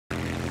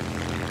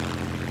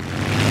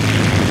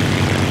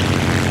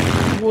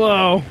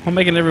Whoa, I'm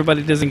making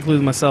everybody dizzy,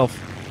 including myself.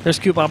 There's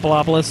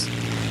Coopopolopolis.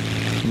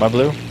 Am I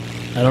blue?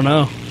 I don't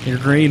know. You're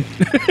green.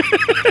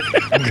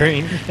 I'm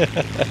green.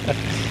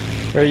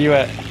 Where are you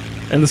at?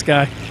 In the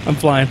sky. I'm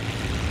flying.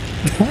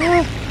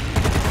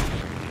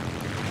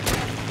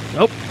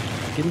 Nope.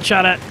 Getting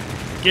shot at.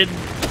 Getting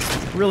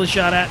really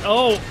shot at.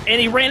 Oh, and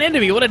he ran into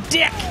me. What a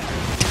dick.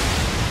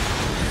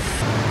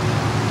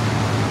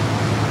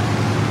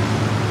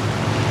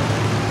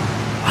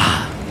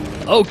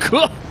 Oh,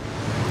 cool.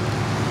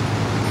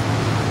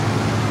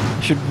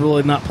 I should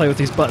really not play with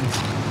these buttons.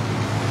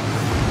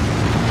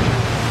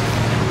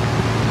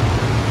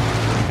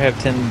 I have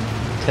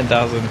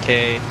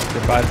 10,000K for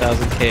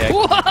 5,000K.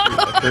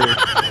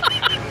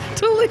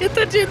 Totally hit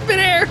that dude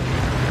midair.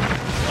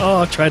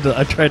 Oh, I tried to.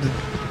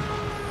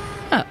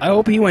 I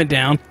hope he went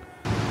down.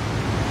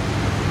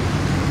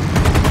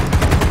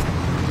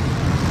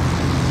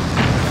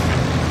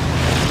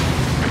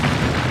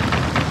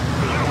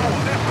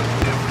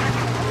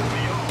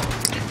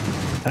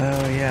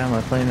 Oh yeah,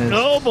 my plane is.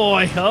 Oh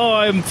boy. Oh,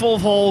 I'm full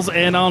of holes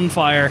and on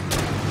fire.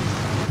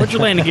 Put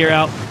your landing gear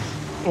out.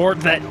 Or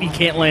that you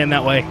can't land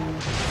that way.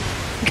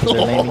 Is there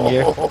landing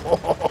gear?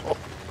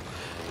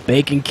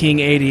 Bacon King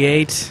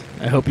 88.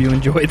 I hope you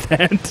enjoyed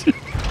that.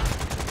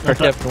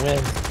 Hurry up and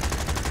win.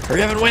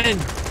 Hurry up and win!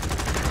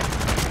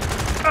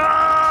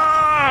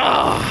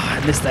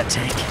 I missed that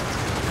tank.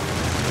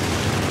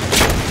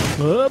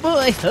 Oh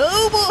boy.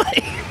 Oh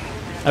boy.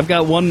 I've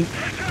got one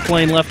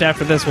plane left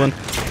after this one.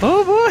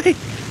 Oh boy.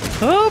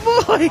 Oh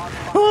boy.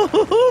 Oh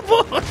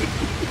boy.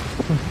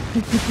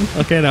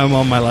 Okay, now I'm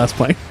on my last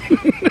plane.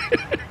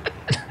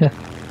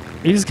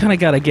 You just kind of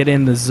got to get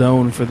in the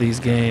zone for these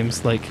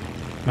games. Like,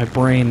 my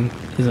brain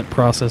isn't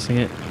processing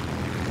it.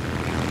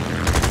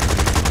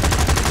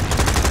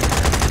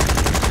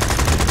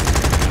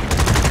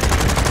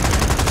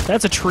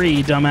 That's a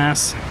tree,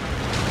 dumbass.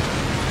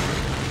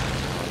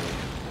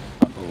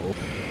 Uh-oh.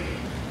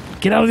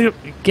 Get out of the,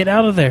 get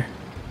out of there.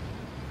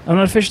 I'm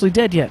not officially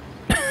dead yet.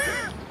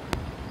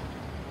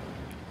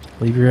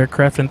 Leave your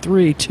aircraft in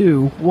 3,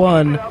 2,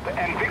 1.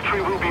 And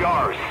victory will be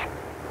ours.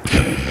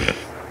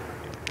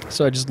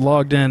 So I just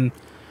logged in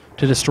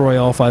to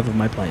destroy all 5 of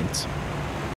my planes.